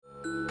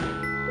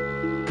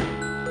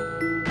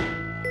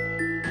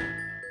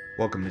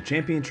Welcome to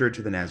Champion Church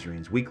of the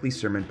Nazarene's weekly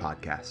sermon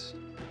podcast.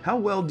 How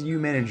well do you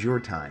manage your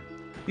time?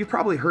 You've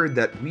probably heard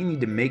that we need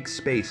to make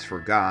space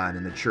for God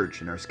and the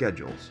church in our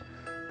schedules.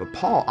 But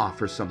Paul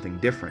offers something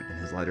different in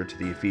his letter to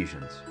the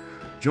Ephesians.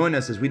 Join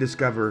us as we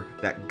discover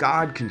that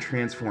God can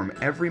transform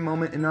every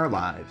moment in our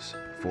lives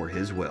for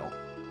His will.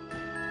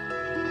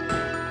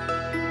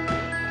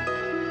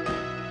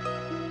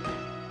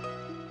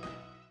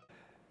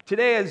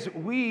 Today, as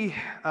we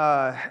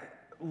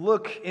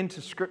look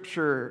into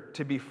Scripture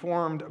to be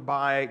formed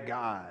by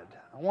God,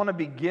 I want to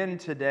begin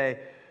today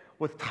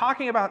with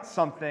talking about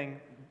something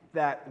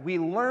that we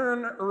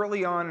learn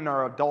early on in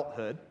our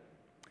adulthood,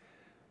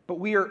 but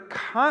we are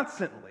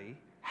constantly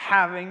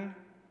having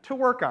to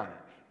work on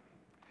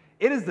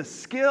it. It is the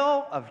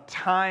skill of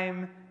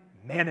time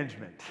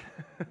management.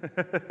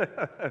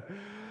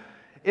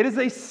 It is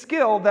a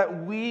skill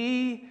that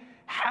we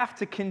have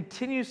to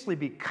continuously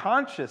be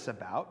conscious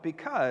about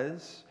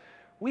because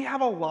we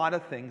have a lot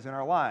of things in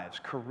our lives,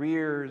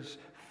 careers,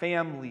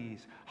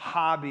 families,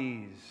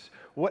 hobbies,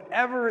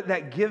 whatever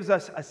that gives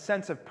us a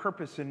sense of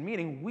purpose and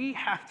meaning. We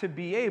have to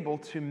be able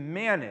to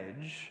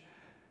manage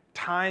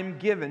time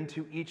given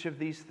to each of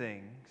these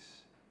things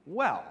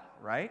well,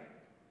 right?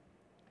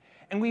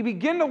 And we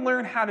begin to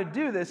learn how to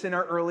do this in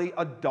our early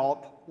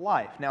adult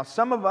life. Now,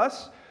 some of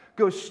us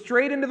go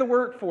straight into the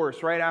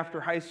workforce right after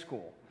high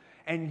school,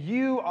 and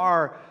you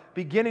are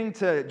beginning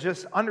to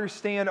just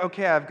understand,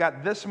 okay, I've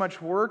got this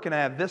much work, and I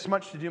have this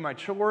much to do my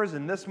chores,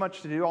 and this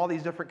much to do all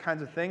these different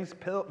kinds of things,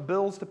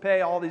 bills to pay,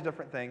 all these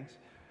different things.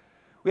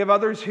 We have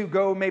others who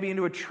go maybe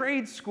into a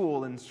trade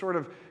school and sort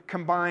of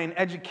combine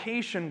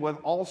education with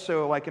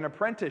also like an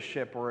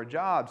apprenticeship or a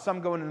job.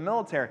 Some go into the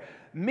military.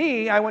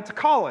 Me, I went to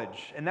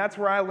college, and that's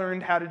where I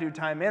learned how to do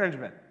time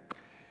management.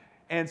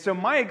 And so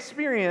my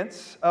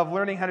experience of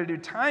learning how to do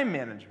time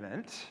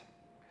management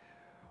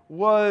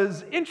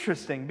was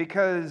interesting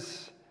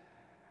because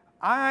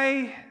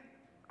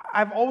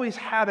I've always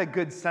had a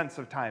good sense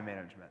of time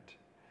management.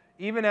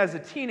 Even as a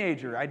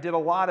teenager, I did a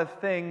lot of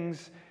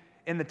things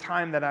in the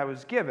time that I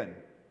was given.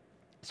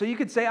 So you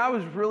could say I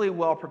was really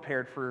well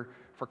prepared for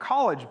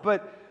college,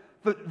 but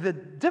the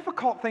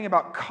difficult thing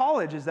about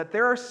college is that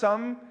there are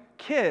some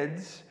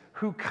kids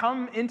who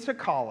come into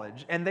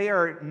college and they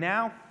are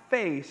now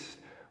faced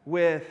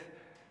with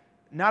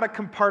not a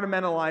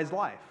compartmentalized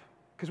life.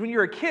 Because when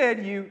you're a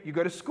kid, you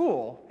go to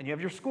school, and you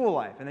have your school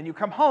life, and then you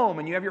come home,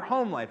 and you have your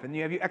home life, and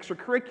you have your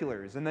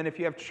extracurriculars, and then if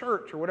you have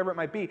church or whatever it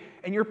might be,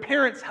 and your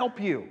parents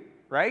help you,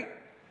 right?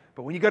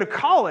 But when you go to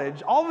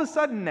college, all of a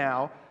sudden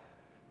now,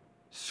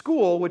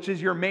 school, which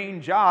is your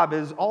main job,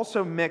 is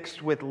also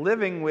mixed with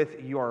living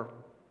with your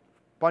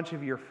bunch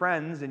of your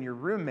friends and your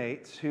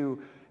roommates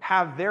who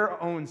have their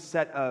own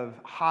set of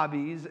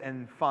hobbies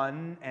and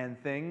fun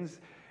and things,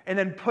 and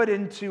then put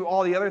into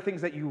all the other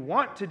things that you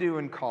want to do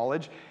in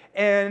college.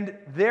 And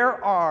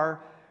there are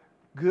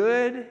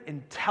good,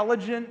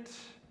 intelligent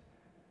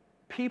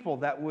people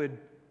that would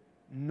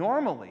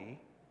normally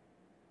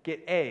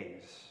get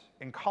A's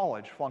in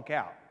college flunk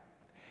out.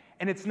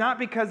 And it's not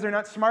because they're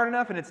not smart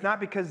enough, and it's not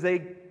because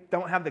they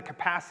don't have the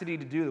capacity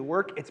to do the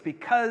work. It's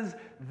because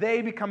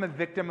they become a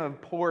victim of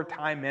poor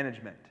time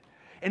management.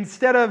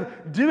 Instead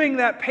of doing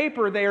that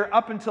paper, they are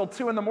up until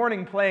 2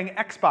 a.m. playing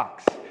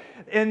Xbox.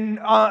 And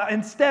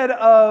instead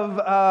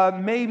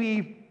of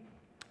maybe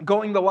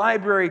going to the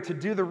library to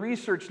do the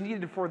research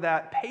needed for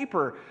that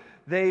paper,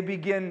 they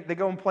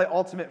go and play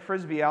ultimate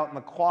frisbee out in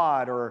the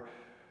quad, or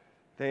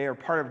they are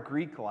part of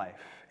Greek life.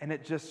 And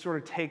it just sort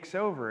of takes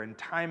over, and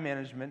time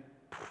management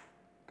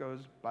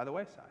goes by the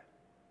wayside.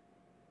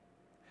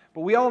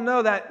 But we all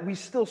know that we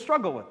still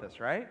struggle with this,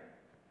 right?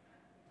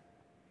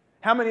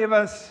 How many of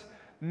us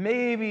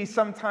maybe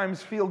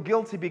sometimes feel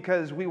guilty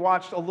because we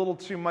watched a little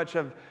too much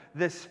of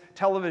this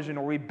television,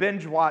 or we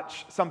binge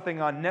watch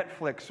something on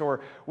Netflix,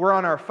 or we're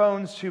on our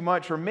phones too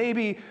much, or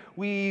maybe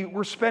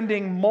we're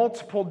spending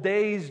multiple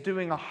days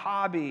doing a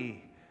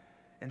hobby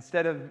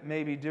instead of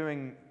maybe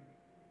doing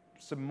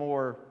some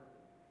more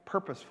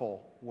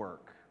purposeful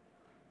work.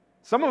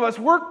 Some of us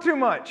work too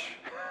much,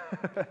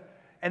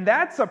 and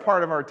that's a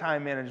part of our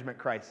time management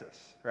crisis,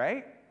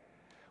 right?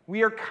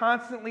 We are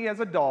constantly, as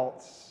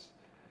adults,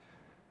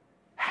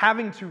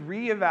 having to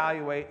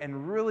reevaluate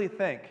and really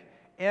think,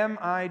 am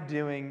I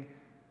doing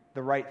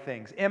the right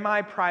things? Am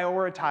I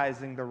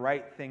prioritizing the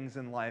right things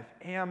in life?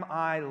 Am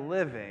I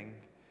living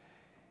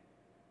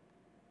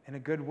in a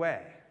good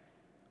way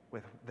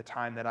with the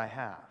time that I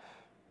have?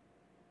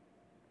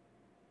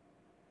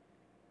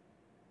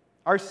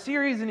 Our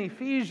series in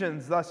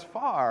Ephesians thus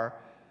far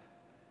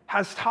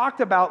has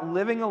talked about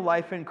living a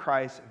life in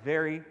Christ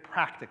very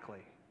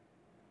practically.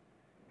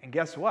 And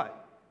guess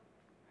what?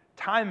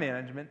 Time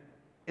management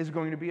is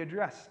going to be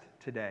addressed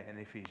today in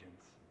Ephesians.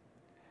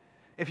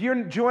 If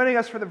you're joining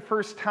us for the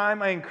first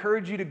time, I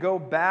encourage you to go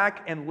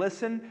back and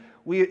listen.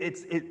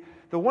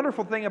 The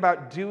wonderful thing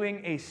about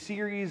doing a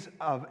series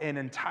of an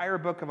entire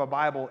book of a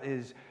Bible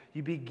is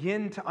you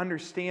begin to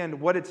understand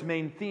what its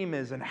main theme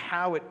is and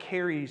how it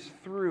carries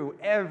through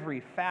every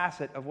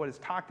facet of what is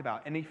talked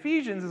about. And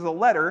Ephesians is a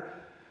letter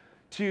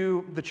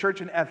to the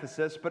church in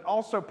Ephesus, but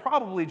also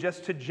probably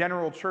just to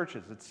general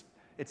churches.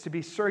 It's to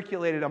be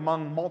circulated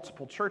among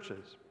multiple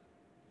churches.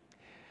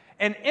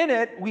 And in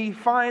it, we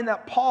find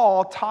that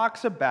Paul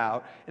talks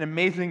about an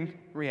amazing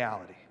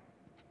reality.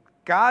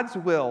 God's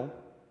will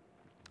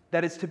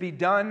that is to be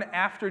done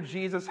after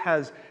Jesus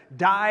has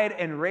died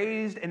and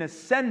raised and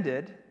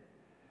ascended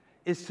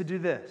is to do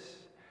this: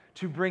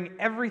 to bring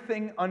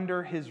everything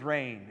under his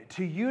reign,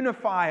 to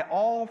unify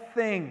all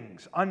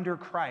things under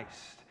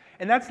Christ.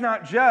 And that's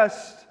not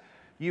just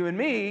you and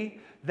me,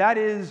 that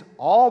is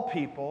all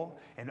people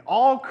and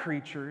all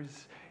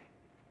creatures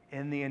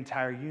in the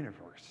entire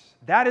universe.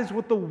 That is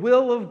what the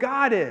will of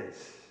God is,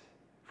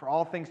 for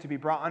all things to be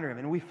brought under him.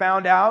 And we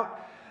found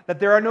out that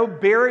there are no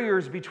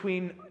barriers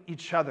between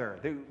each other.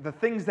 The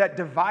things that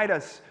divide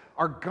us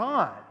are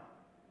gone.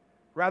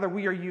 Rather,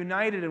 we are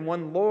united in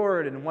one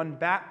Lord and one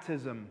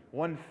baptism,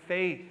 one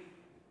faith.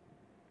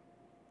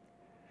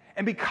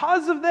 And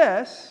because of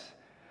this,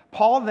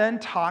 Paul then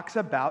talks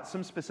about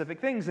some specific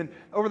things. And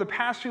over the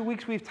past few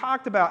weeks, we've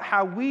talked about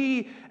how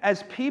we,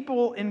 as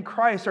people in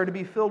Christ, are to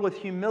be filled with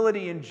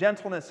humility and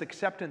gentleness,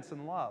 acceptance,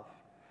 and love.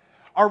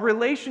 Our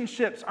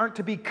relationships aren't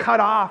to be cut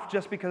off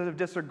just because of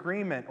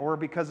disagreement or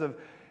because of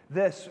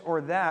this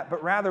or that,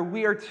 but rather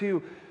we are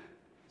to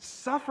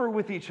suffer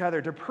with each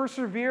other, to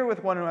persevere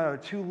with one another,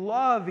 to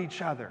love each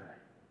other.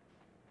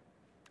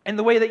 And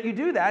the way that you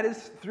do that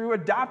is through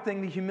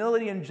adopting the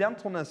humility and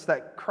gentleness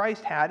that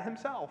Christ had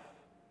himself.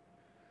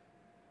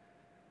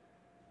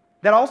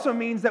 That also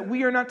means that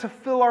we are not to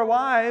fill our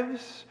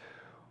lives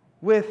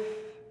with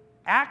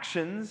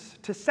actions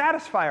to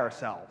satisfy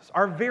ourselves.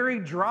 Our very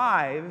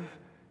drive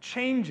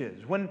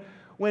changes.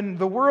 When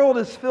the world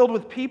is filled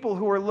with people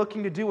who are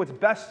looking to do what's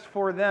best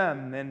for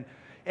them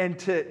and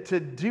to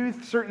do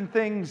certain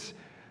things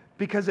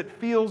because it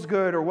feels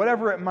good or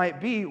whatever it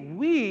might be,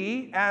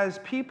 we as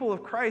people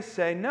of Christ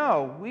say,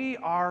 no, we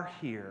are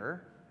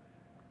here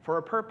for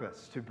a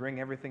purpose, to bring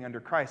everything under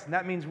Christ. And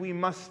that means we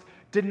must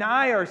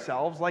deny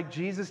ourselves like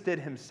Jesus did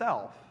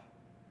himself.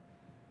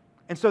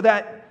 And so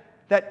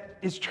that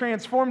is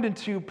transformed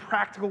into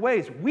practical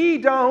ways.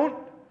 We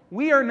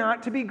are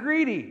not to be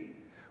greedy.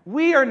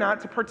 We are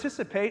not to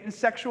participate in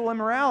sexual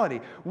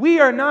immorality. We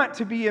are not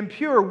to be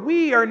impure.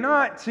 We are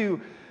not to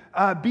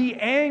be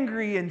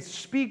angry and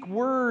speak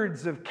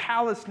words of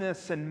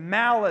callousness and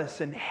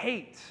malice and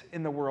hate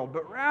in the world,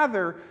 but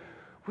rather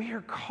we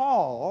are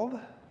called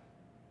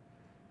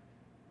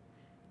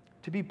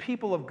to be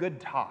people of good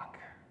talk,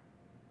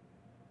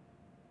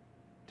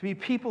 to be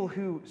people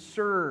who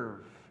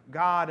serve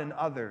God and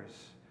others,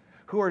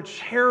 who are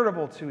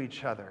charitable to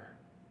each other.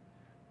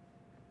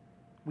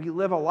 We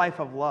live a life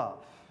of love.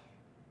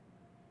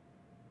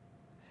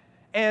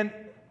 And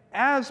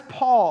as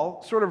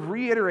Paul sort of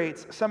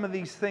reiterates some of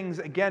these things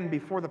again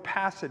before the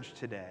passage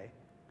today,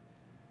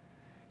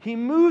 he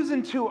moves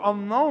into a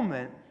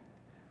moment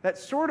that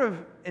sort of,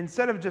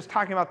 instead of just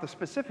talking about the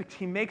specifics,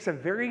 he makes a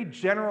very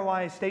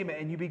generalized statement.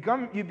 And you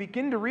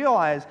begin to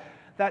realize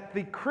that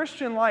the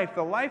Christian life,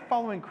 the life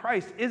following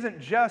Christ, isn't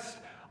just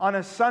on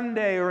a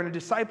Sunday or in a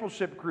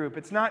discipleship group.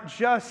 It's not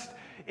just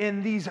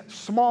in these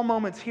small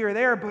moments here or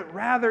there, but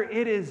rather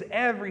it is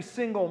every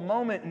single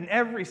moment in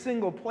every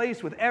single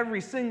place with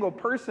every single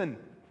person.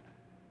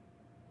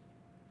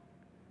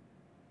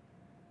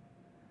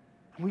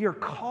 We are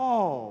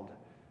called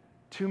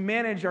to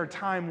manage our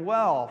time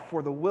well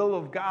for the will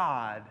of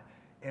God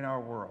in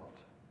our world.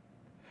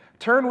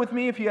 Turn with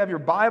me, if you have your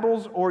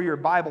Bibles or your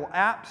Bible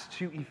apps,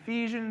 to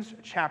Ephesians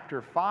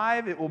chapter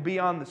 5. It will be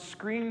on the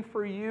screen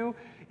for you.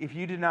 If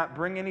you did not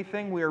bring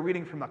anything, we are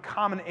reading from a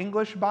Common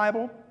English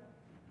Bible.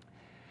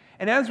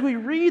 And as we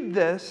read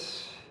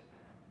this,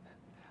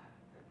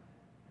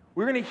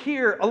 we're going to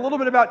hear a little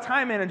bit about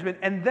time management,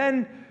 and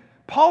then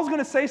Paul's going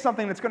to say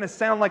something that's going to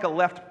sound like a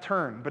left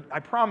turn, but I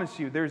promise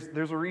you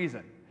there's a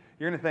reason.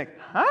 You're going to think,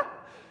 huh?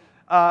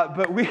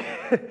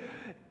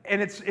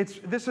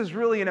 This is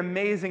really an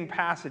amazing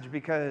passage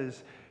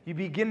because you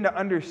begin to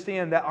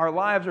understand that our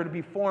lives are to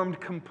be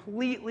formed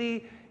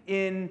completely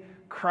in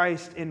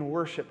Christ in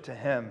worship to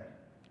him.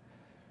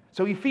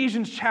 So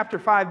Ephesians chapter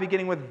 5,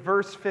 beginning with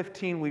verse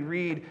 15, we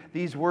read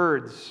these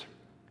words.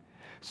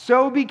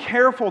 So be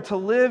careful to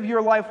live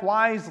your life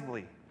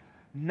wisely,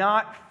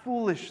 not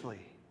foolishly.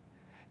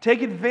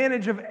 Take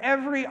advantage of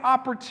every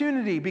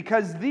opportunity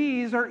because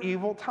these are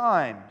evil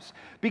times.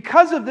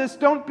 Because of this,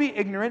 don't be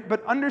ignorant,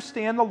 but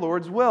understand the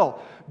Lord's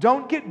will.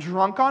 Don't get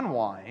drunk on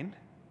wine,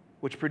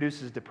 which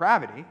produces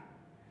depravity.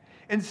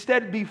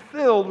 Instead, be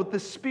filled with the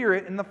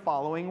Spirit in the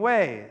following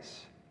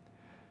ways.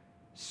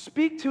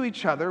 Speak to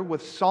each other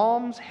with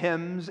psalms,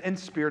 hymns, and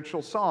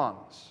spiritual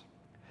songs.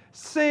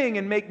 Sing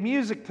and make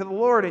music to the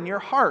Lord in your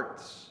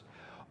hearts.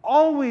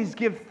 Always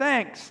give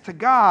thanks to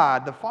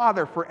God the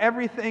Father for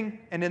everything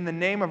and in the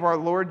name of our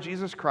Lord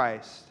Jesus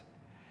Christ.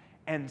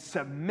 And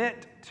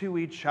submit to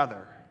each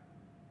other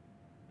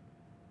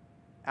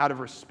out of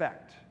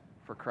respect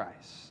for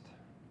Christ.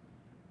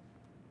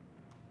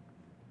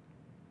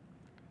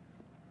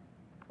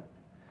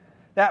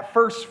 That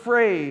first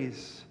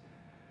phrase,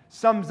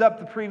 sums up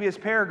the previous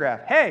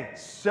paragraph. Hey,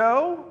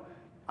 so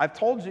I've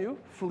told you,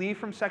 flee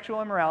from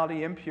sexual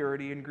immorality,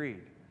 impurity, and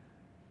greed.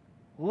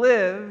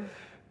 Live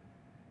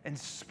and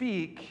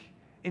speak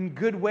in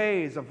good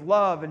ways of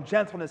love and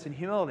gentleness and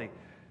humility.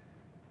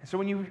 And so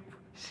when you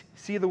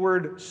see the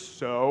word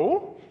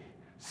so,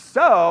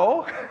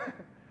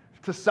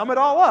 to sum it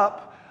all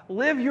up,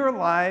 live your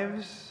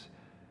lives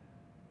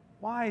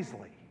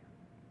wisely,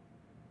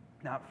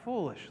 not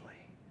foolishly.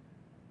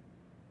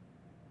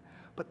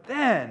 But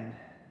then,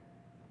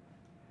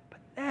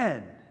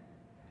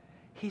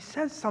 he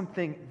says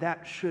something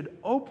that should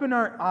open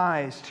our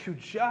eyes to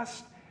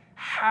just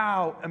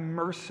how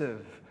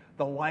immersive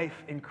the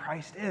life in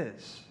Christ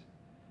is.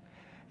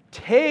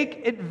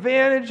 Take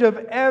advantage of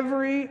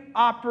every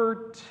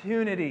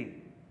opportunity.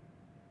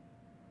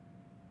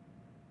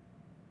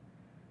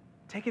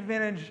 Take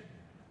advantage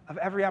of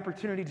every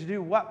opportunity to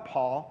do what,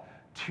 Paul?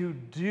 To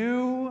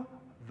do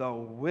the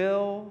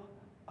will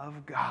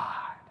of God.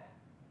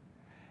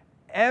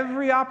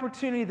 Every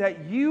opportunity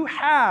that you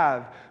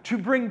have to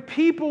bring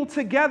people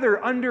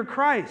together under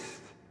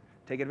Christ,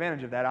 take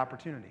advantage of that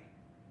opportunity.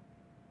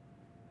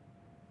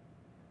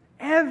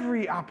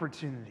 Every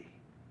opportunity.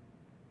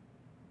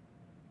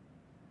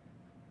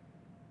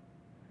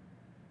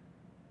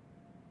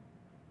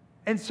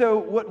 And so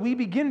what we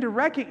begin to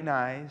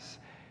recognize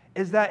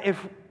is that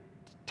if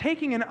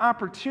taking an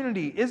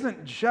opportunity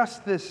isn't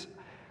just this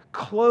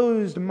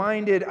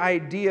closed-minded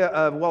idea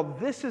of, well,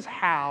 this is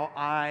how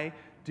I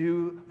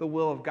do the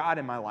will of God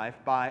in my life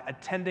by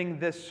attending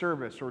this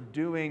service or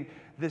doing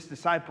this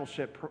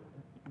discipleship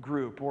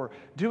group or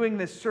doing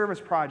this service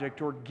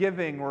project or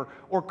giving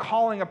or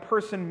calling a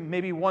person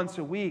maybe once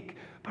a week,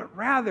 but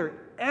rather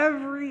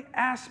every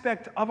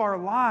aspect of our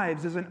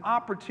lives is an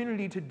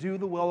opportunity to do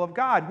the will of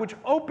God, which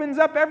opens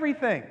up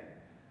everything.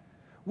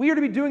 We are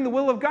to be doing the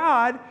will of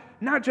God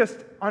not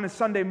just on a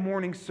Sunday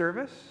morning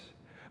service,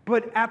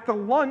 but at the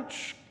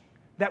lunch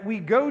that we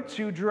go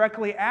to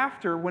directly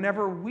after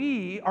whenever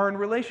we are in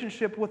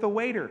relationship with a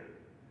waiter.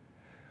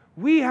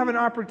 We have an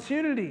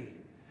opportunity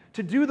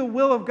to do the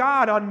will of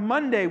God on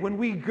Monday when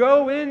we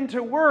go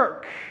into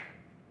work.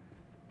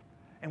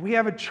 And we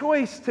have a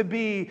choice to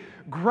be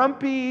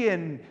grumpy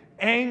and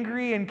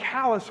angry and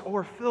callous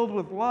or filled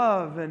with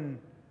love and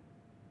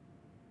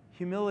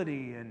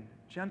humility and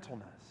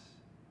gentleness.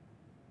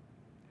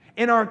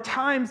 In our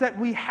times that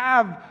we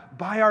have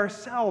by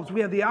ourselves,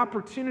 we have the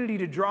opportunity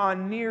to draw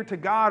near to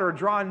God or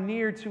draw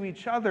near to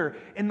each other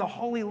in the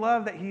holy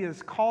love that He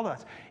has called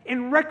us.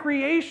 In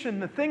recreation,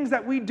 the things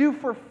that we do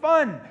for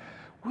fun,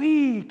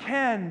 we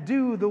can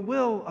do the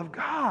will of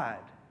God.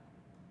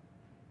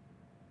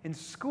 In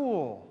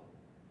school,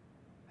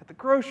 at the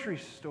grocery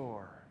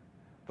store,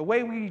 the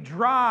way we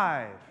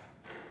drive,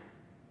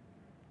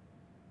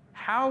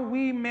 how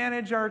we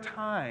manage our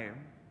time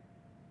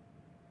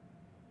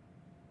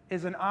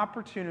is an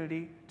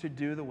opportunity to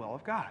do the will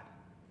of God.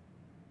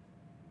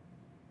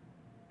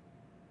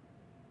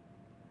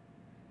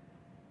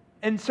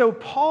 And so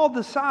Paul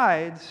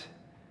decides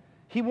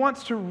he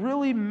wants to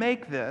really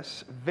make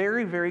this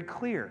very, very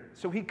clear.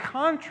 So he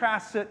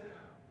contrasts it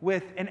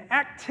with an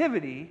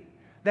activity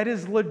that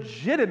is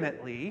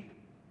legitimately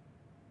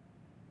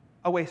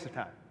a waste of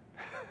time.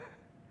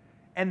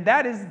 And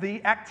that is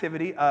the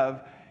activity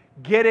of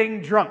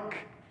getting drunk.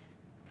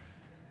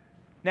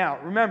 Now,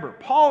 remember,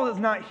 Paul is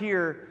not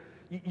here.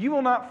 You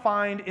will not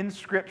find in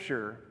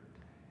Scripture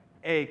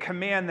a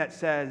command that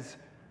says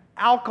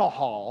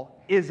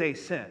alcohol is a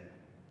sin.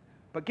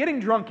 But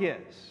getting drunk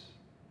is.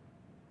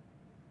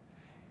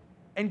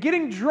 And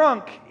getting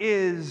drunk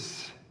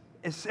is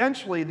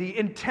essentially the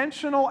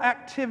intentional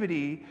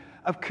activity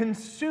of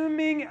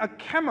consuming a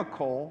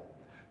chemical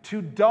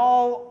to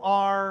dull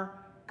our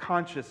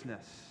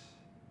consciousness,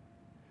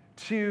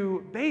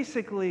 to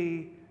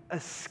basically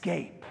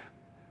escape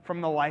from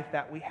the life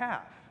that we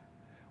have.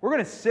 We're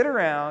going to sit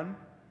around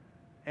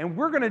and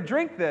we're going to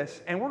drink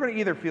this and we're going to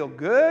either feel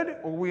good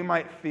or we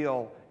might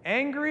feel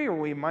angry or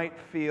we might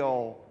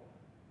feel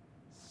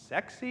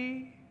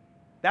sexy.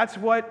 That's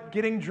what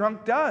getting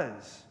drunk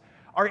does.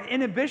 Our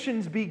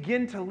inhibitions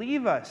begin to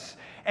leave us.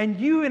 And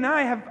you and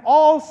I have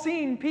all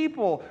seen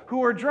people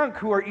who are drunk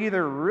who are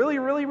either really,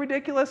 really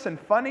ridiculous and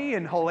funny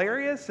and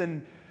hilarious,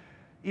 and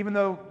even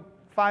though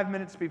 5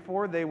 minutes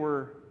before they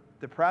were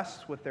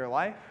depressed with their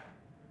life,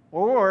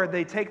 or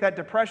they take that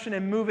depression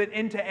and move it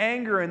into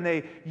anger and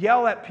they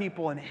yell at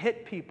people and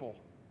hit people.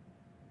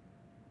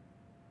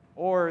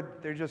 Or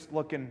they're just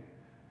looking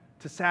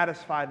to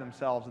satisfy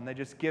themselves and they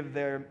just give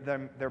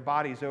their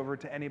bodies over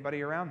to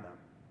anybody around them.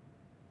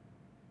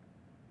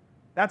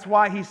 That's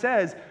why he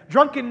says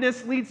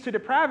drunkenness leads to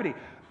depravity.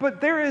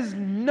 But there is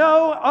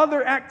no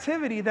other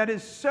activity that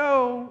is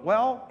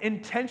so,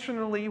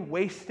 intentionally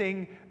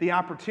wasting the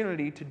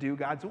opportunity to do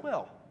God's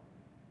will.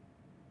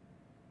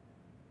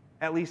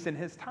 At least in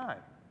his time.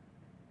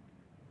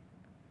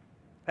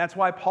 That's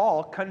why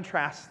Paul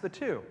contrasts the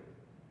two.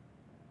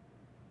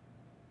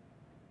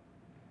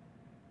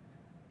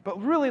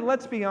 But really,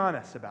 let's be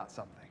honest about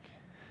something.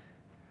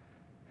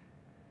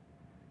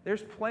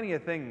 There's plenty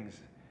of things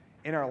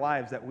in our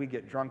lives that we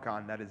get drunk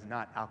on that is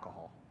not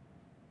alcohol.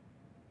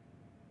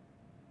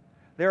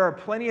 There are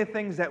plenty of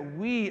things that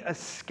we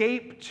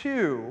escape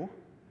to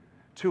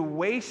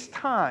waste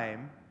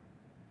time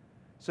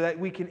so that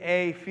we can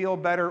A, feel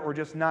better or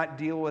just not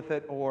deal with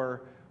it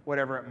or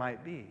whatever it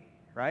might be,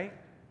 right?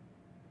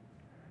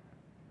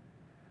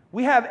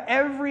 We have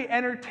every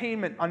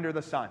entertainment under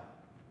the sun.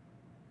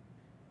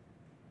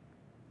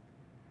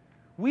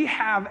 We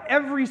have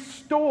every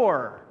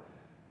store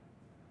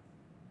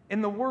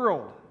in the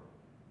world.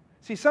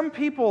 See, some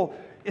people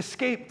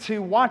escape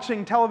to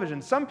watching television.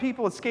 Some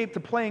people escape to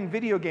playing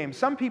video games.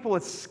 Some people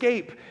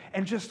escape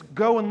and just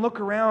go and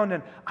look around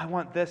and I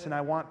want this and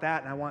I want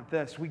that and I want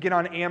this. We get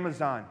on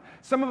Amazon.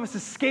 Some of us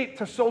escape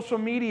to social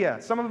media.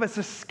 Some of us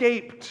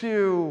escape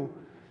to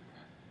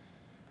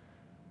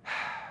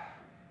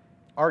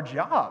our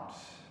jobs.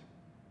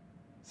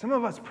 Some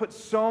of us put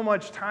so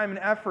much time and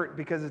effort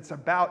because it's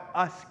about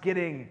us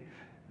getting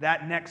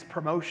that next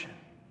promotion.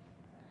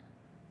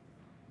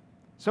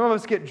 Some of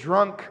us get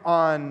drunk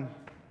on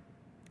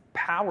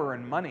power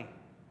and money.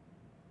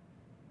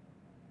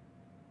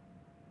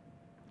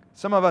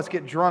 Some of us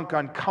get drunk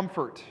on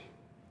comfort.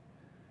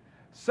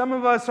 Some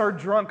of us are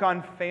drunk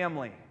on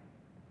family.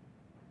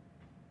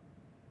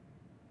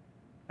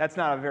 That's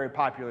not a very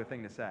popular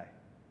thing to say,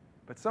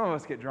 but some of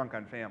us get drunk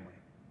on family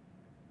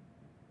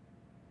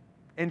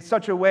in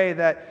such a way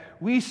that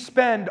we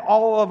spend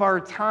all of our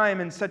time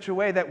in such a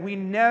way that we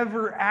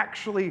never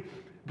actually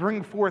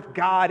bring forth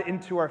God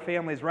into our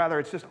families. Rather,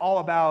 it's just all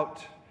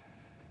about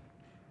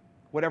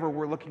whatever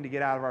we're looking to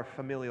get out of our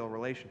familial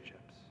relationships.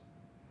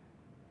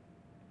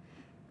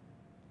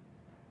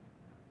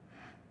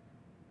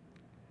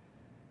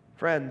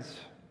 Friends,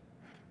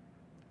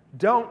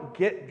 don't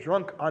get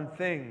drunk on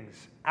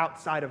things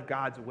outside of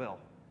God's will.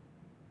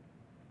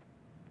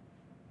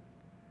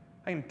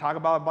 I can talk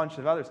about a bunch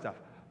of other stuff.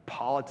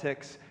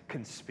 Politics,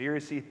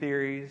 conspiracy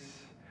theories,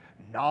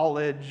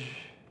 knowledge.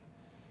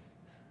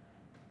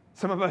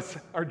 Some of us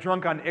are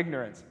drunk on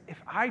ignorance.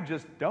 If I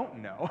just don't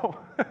know.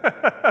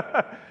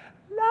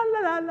 La, la,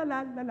 la, la,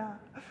 la, la, la.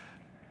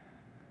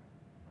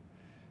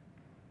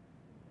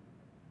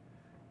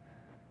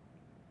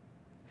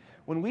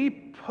 When we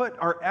put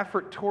our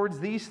effort towards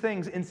these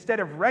things instead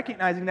of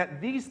recognizing that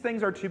these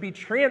things are to be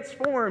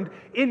transformed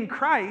in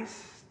Christ,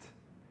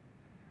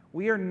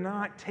 we are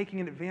not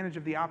taking advantage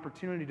of the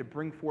opportunity to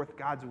bring forth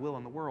God's will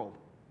in the world.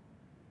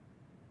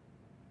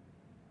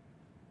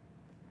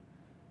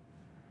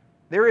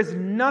 There is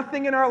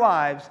nothing in our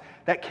lives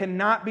that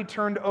cannot be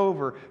turned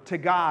over to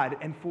God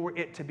and for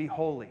it to be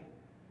holy.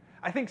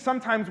 I think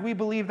sometimes we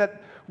believe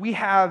that we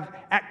have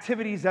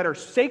activities that are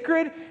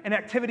sacred and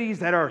activities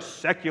that are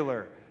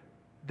secular.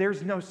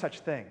 There's no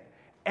such thing.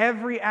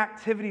 Every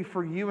activity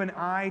for you and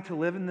I to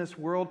live in this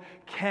world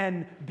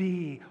can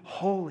be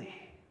holy.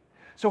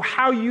 So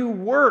how you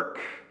work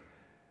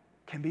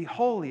can be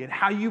holy, and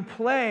how you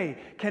play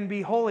can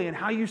be holy, and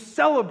how you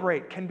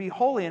celebrate can be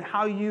holy, and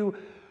how you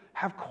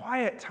have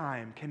quiet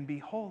time can be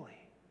holy.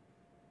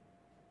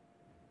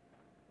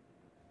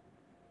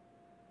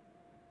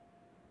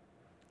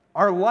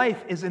 Our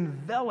life is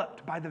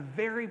enveloped by the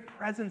very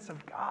presence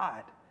of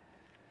God.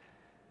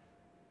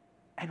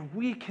 And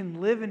we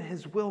can live in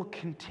His will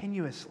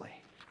continuously.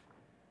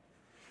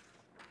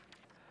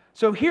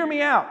 So hear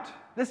me out.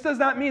 This does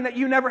not mean that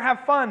you never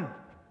have fun,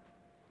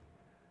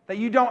 that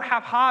you don't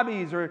have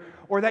hobbies,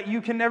 or that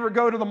you can never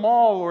go to the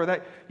mall, or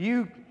that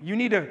you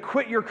need to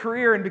quit your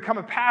career and become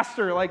a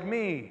pastor like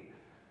me.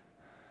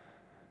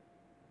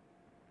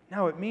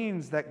 No, it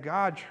means that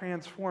God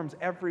transforms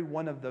every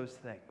one of those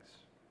things.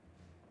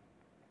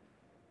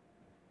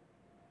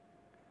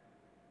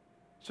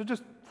 So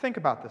just think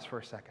about this for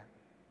a second.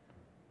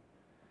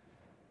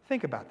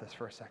 Think about this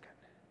for a second.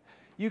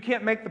 You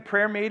can't make the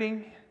prayer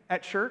meeting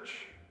at church.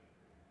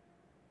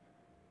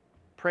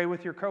 Pray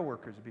with your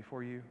coworkers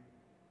before you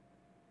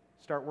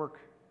start work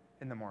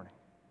in the morning.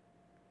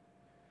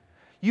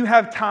 You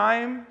have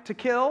time to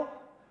kill.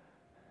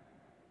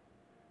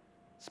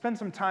 Spend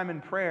some time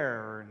in prayer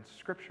or in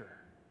Scripture,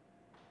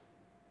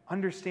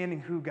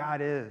 understanding who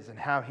God is and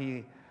how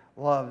He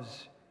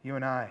loves you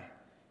and I.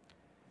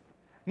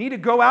 Need to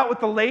go out with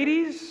the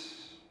ladies?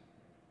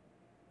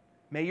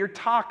 May your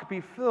talk be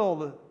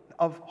filled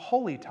of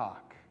holy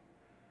talk,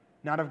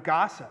 not of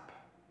gossip,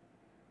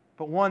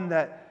 but one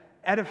that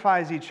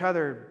edifies each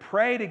other.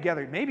 Pray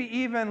together, maybe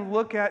even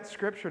look at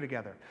Scripture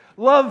together.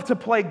 Love to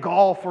play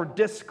golf or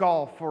disc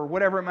golf or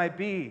whatever it might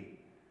be.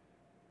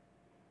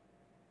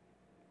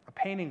 A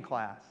painting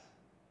class.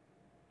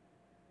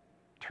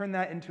 Turn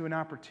that into an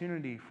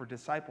opportunity for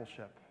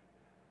discipleship,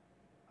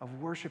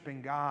 of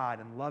worshiping God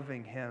and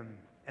loving Him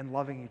and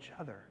loving each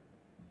other.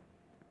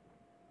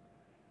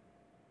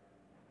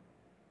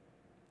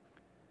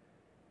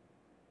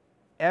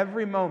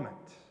 Every moment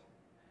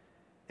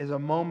is a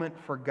moment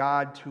for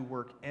God to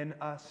work in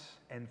us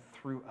and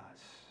through us.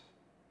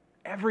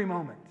 Every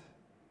moment.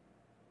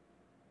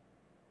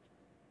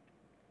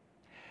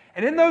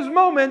 And in those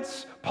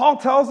moments, Paul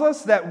tells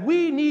us that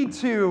we need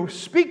to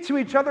speak to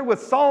each other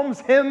with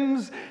psalms,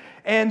 hymns,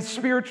 and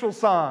spiritual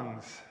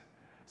songs.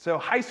 So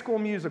High School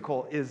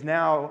Musical is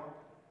now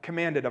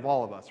commanded of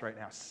all of us right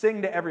now.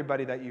 Sing to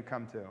everybody that you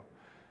come to.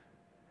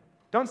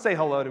 Don't say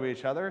hello to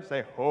each other.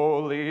 Say,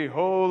 holy,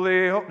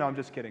 holy, holy. No, I'm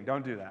just kidding.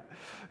 Don't do that.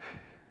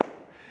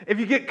 If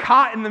you get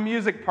caught in the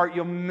music part,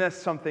 you'll miss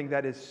something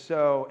that is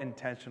so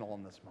intentional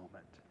in this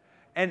moment.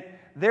 And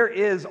there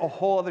is a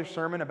whole other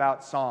sermon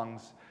about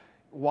songs,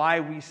 why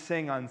we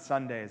sing on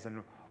Sundays,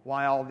 and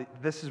why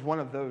this is one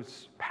of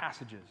those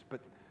passages. But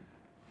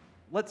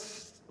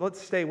let's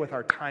stay with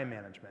our time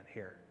management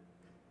here.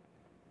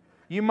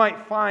 You might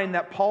find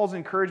that Paul's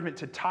encouragement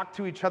to talk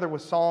to each other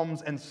with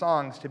psalms and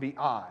songs to be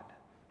odd.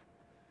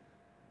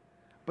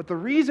 But the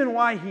reason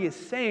why he is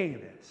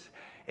saying this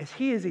is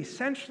he is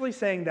essentially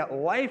saying that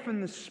life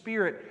in the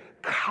Spirit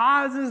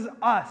causes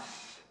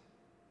us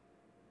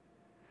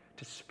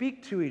to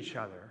speak to each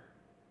other,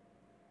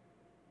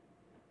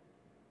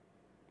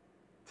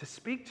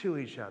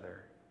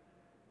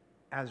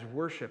 as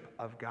worship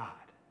of God.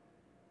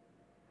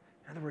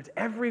 In other words,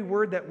 every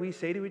word that we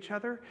say to each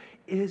other,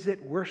 is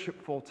it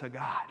worshipful to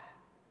God?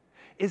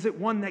 Is it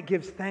one that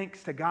gives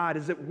thanks to God?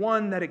 Is it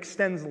one that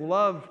extends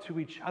love to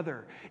each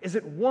other? Is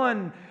it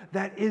one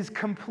that is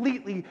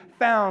completely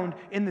found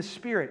in the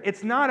Spirit?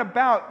 It's not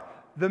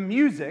about the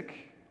music.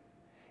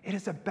 It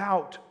is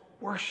about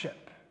worship.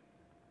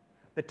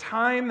 The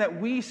time that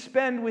we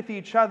spend with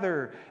each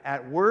other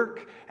at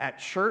work, at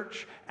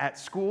church, at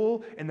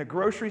school, in the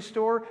grocery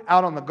store,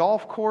 out on the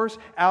golf course,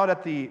 out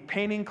at the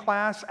painting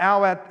class,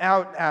 out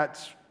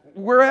at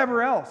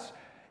wherever else.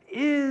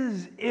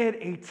 Is it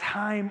a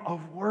time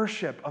of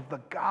worship of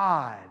the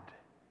God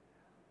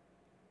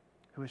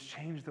who has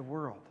changed the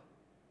world?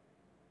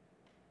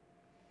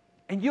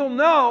 And you'll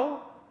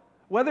know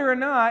whether or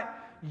not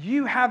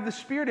you have the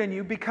Spirit in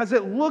you because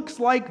it looks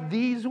like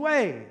these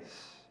ways.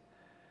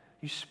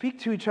 You speak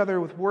to each other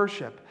with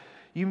worship.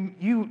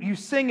 You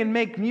sing and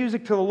make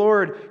music to the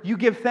Lord. You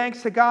give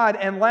thanks to God.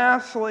 And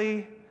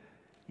lastly,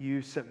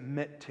 you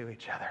submit to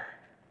each other.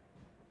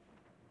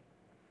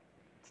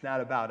 It's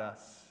not about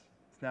us.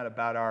 It's not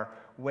about our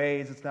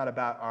ways. It's not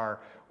about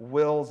our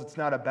wills. It's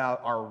not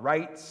about our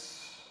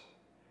rights.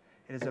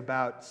 It is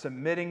about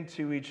submitting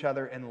to each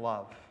other in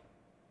love.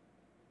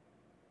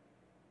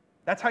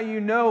 That's how you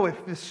know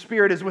if the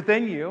Spirit is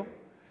within you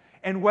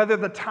and whether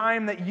the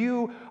time that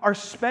you are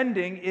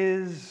spending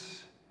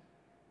is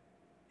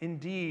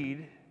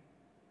indeed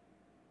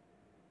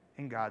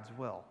in God's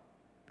will.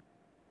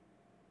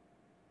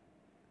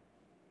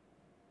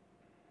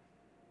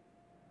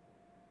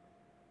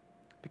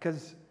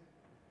 Because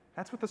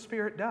that's what the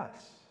Spirit does.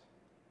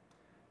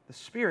 The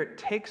Spirit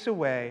takes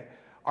away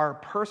our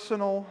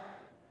personal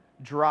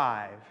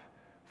drive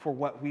for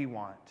what we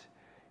want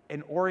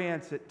and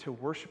orients it to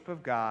worship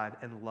of God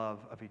and love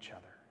of each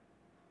other.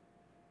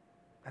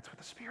 That's what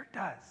the Spirit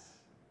does.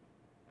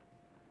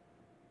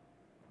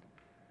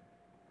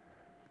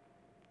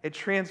 It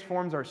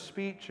transforms our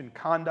speech and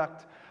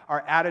conduct,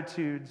 our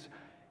attitudes,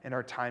 and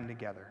our time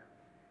together.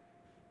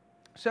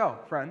 So,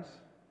 friends,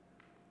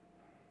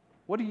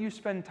 what do you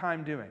spend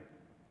time doing?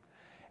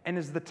 And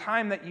is the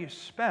time that you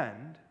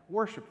spend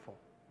worshipful?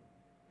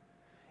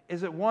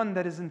 Is it one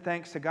that is in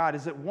thanks to God?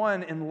 Is it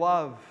one in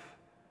love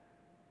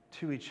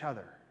to each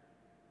other?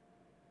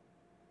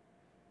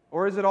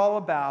 Or is it all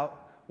about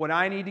what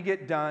I need to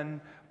get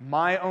done,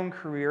 my own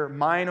career,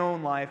 my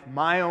own life,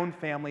 my own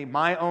family,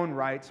 my own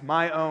rights,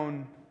 my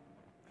own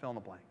fill in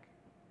the blank?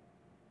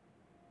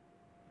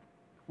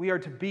 We are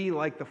to be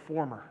like the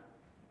former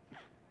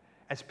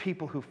as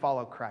people who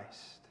follow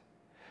Christ.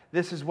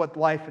 This is what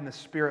life in the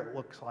Spirit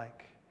looks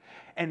like.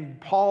 And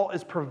Paul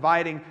is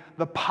providing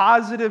the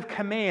positive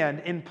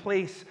command in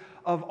place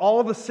of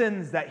all the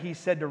sins that he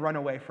said to run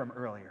away from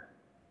earlier.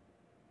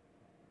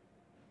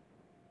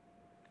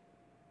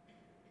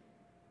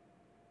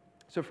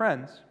 So,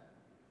 friends,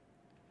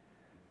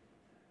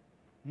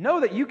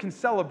 know that you can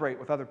celebrate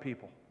with other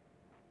people.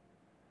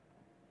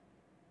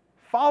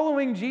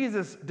 Following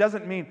Jesus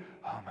doesn't mean,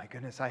 oh my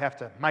goodness, I have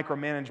to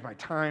micromanage my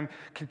time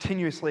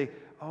continuously.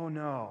 Oh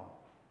no.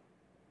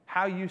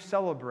 How you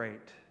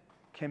celebrate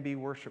can be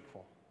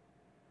worshipful.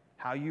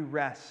 How you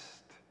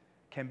rest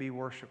can be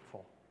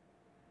worshipful.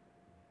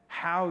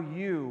 How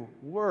you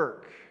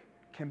work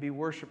can be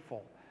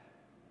worshipful.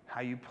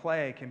 How you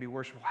play can be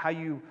worshipful. How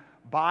you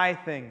buy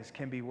things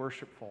can be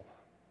worshipful.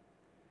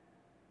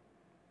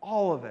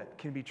 All of it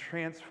can be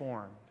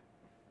transformed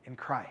in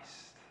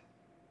Christ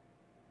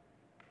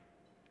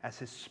as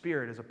His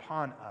Spirit is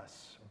upon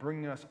us,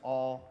 bringing us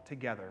all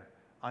together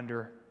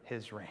under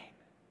His reign.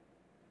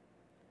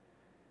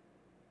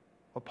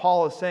 What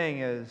Paul is saying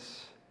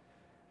is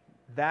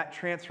that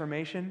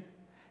transformation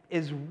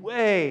is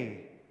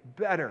way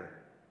better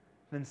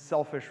than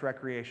selfish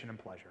recreation and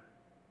pleasure.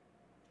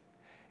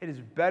 It is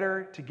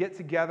better to get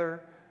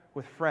together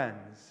with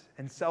friends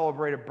and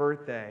celebrate a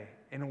birthday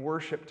and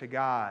worship to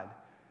God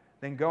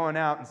than going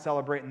out and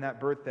celebrating that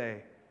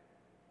birthday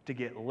to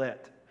get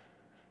lit,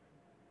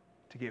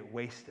 to get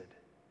wasted.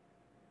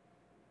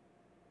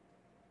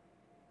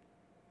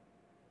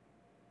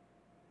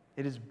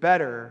 It is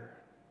better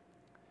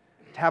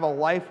to have a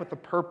life with a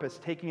purpose,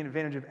 taking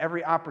advantage of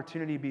every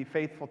opportunity to be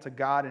faithful to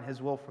God and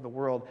His will for the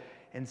world,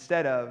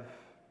 instead of,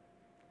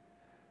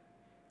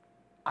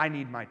 I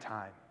need my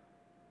time.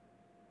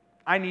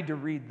 I need to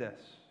read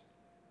this.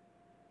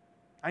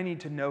 I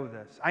need to know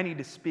this. I need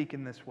to speak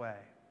in this way.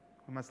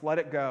 We must let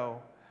it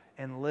go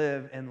and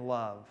live in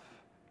love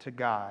to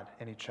God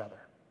and each other.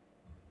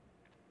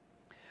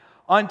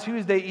 On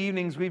Tuesday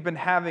evenings, we've been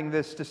having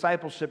this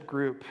discipleship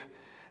group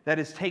that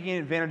is taking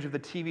advantage of the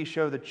TV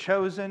show The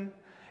Chosen.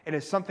 It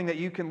is something that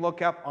you can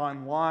look up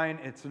online.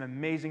 It's an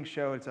amazing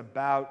show. It's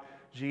about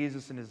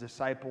Jesus and His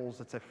disciples.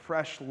 It's a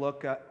fresh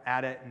look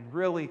at it. And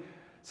really,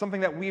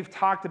 something that we've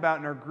talked about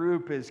in our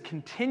group is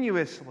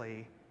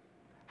continuously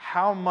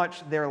how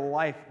much their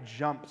life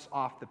jumps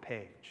off the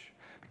page.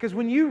 Because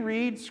when you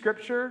read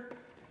Scripture,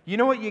 you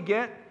know what you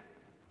get?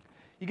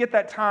 You get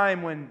that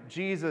time when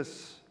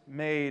Jesus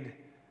made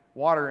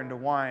water into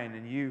wine,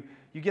 and you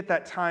get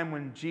that time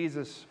when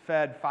Jesus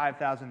fed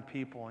 5,000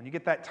 people, and you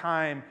get that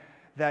time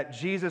that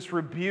Jesus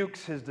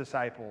rebukes His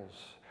disciples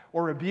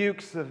or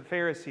rebukes the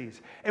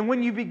Pharisees. And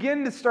when you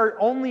begin to start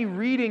only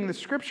reading the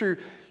Scripture,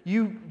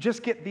 you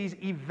just get these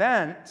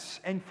events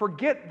and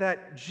forget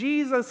that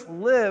Jesus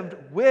lived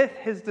with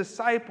His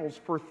disciples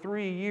for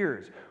 3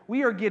 years.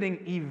 We are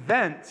getting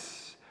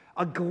events,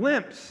 a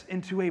glimpse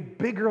into a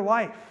bigger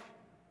life.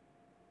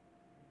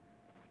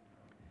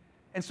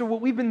 And so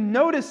what we've been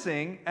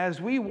noticing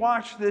as we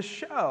watch this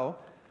show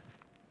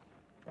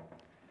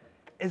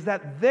is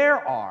that there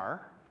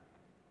are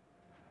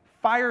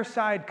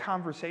fireside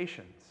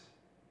conversations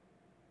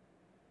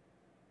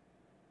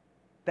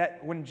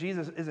that when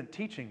Jesus isn't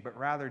teaching, but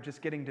rather just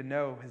getting to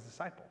know His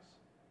disciples.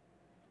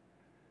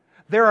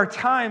 There are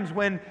times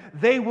when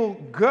they will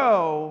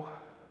go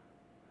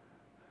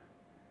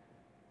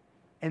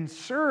and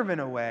serve in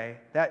a way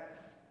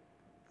that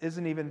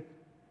isn't even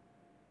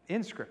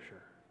in Scripture.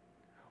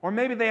 Or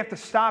maybe they have to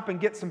stop and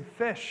get some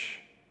fish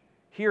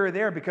here or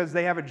there because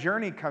they have a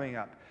journey coming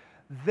up.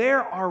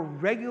 There are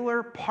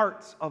regular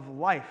parts of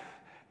life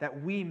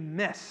that we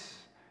miss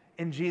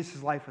in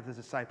Jesus' life with His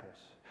disciples.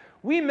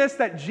 We miss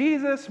that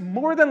Jesus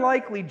more than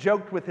likely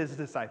joked with His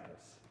disciples,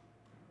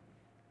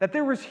 that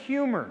there was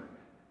humor.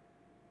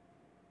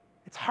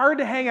 It's hard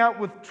to hang out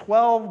with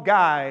 12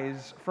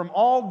 guys from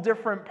all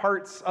different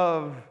parts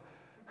of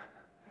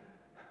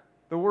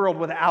the world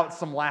without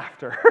some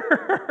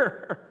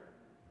laughter.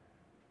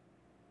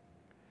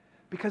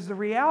 Because the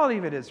reality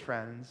of it is,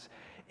 friends,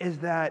 is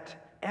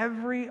that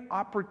every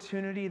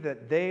opportunity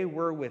that they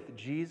were with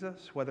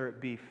Jesus, whether it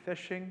be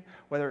fishing,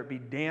 whether it be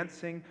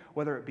dancing,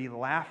 whether it be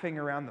laughing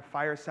around the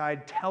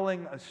fireside,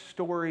 telling a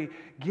story,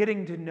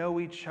 getting to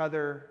know each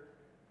other,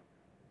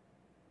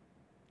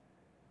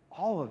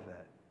 all of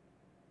it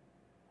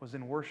was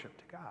in worship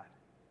to God.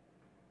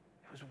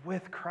 It was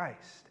with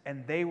Christ,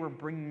 and they were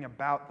bringing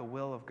about the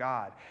will of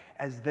God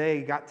as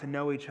they got to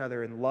know each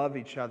other and love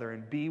each other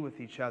and be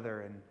with each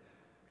other and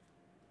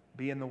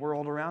be in the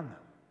world around them.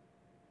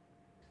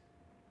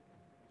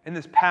 In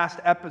this past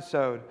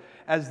episode,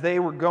 as they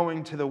were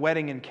going to the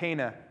wedding in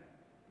Cana,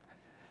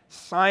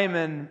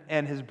 Simon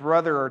and his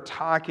brother are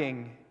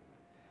talking.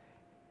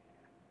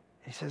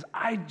 He says,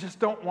 I just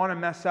don't want to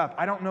mess up.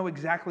 I don't know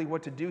exactly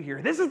what to do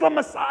here. This is the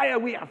Messiah.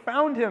 We have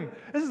found Him.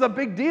 This is a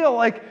big deal.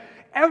 Like,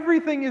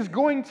 everything is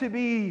going to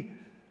be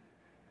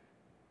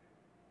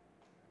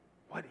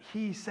what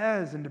He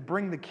says, and to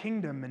bring the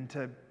kingdom and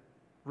to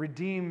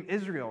redeem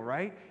Israel,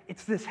 right?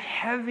 It's this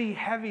heavy,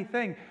 heavy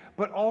thing.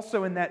 But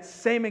also in that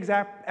same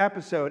exact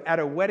episode at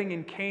a wedding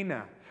in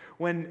Cana,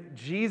 when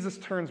Jesus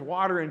turns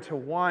water into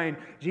wine,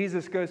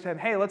 Jesus goes to him,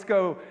 hey, let's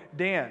go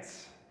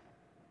dance.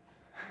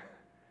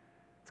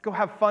 Let's go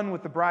have fun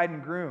with the bride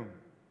and groom.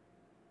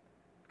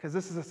 Because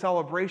this is a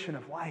celebration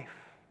of life.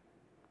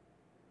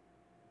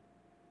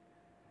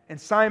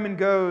 And Simon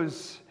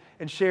goes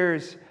and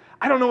shares,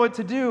 I don't know what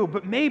to do,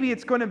 but maybe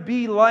it's going to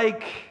be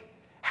like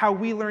how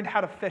we learned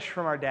how to fish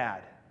from our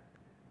dad.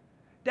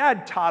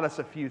 Dad taught us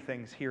a few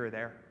things here or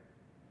there.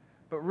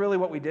 But really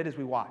what we did is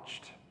we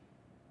watched.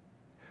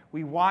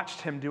 We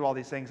watched him do all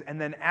these things. And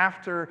then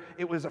after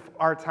it was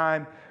our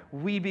time,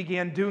 we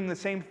began doing the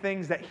same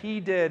things that he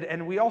did.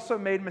 And we also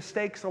made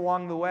mistakes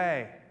along the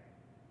way.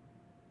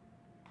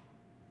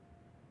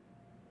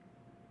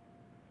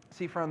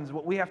 See, friends,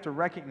 what we have to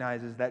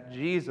recognize is that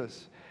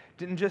Jesus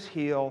didn't just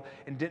heal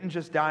and didn't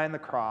just die on the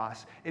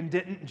cross and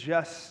didn't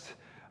just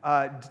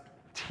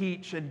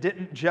teach and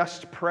didn't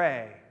just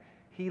pray.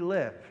 He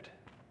lived.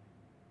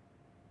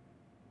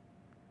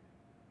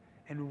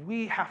 And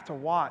we have to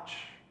watch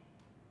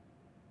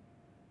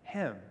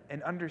Him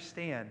and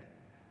understand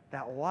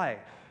that life,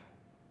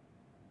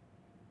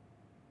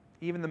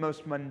 even the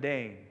most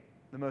mundane,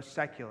 the most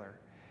secular,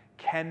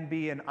 can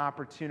be an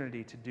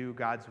opportunity to do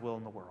God's will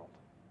in the world.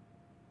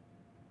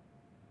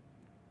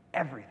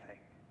 Everything.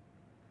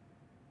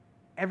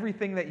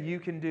 Everything that you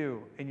can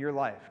do in your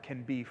life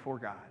can be for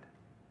God.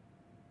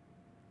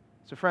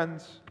 So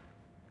friends,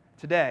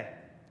 today,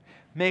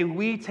 may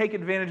we take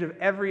advantage of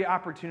every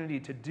opportunity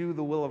to do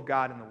the will of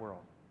God in the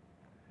world.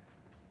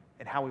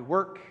 In how we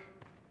work,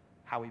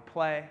 how we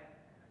play,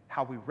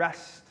 how we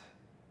rest,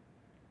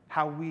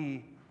 how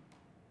we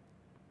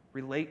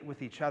relate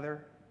with each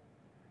other,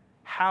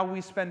 how we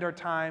spend our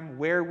time,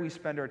 where we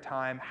spend our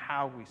time,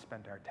 how we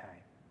spend our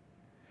time.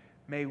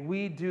 May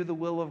we do the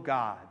will of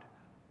God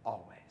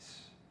always.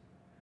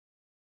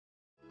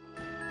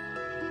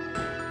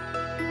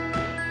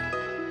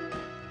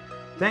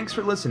 Thanks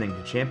for listening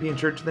to Champion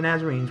Church of the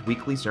Nazarene's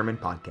weekly sermon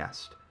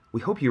podcast.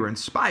 We hope you were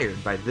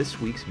inspired by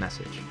this week's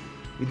message.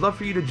 We'd love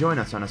for you to join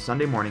us on a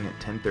Sunday morning at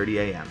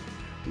 10:30 a.m.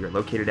 We are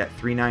located at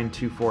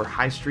 3924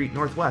 High Street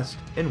Northwest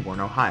in Warren,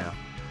 Ohio.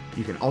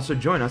 You can also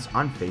join us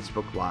on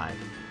Facebook Live.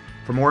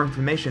 For more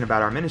information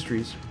about our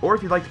ministries, or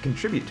if you'd like to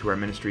contribute to our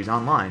ministries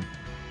online,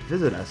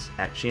 visit us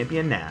at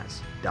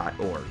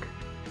championnaz.org.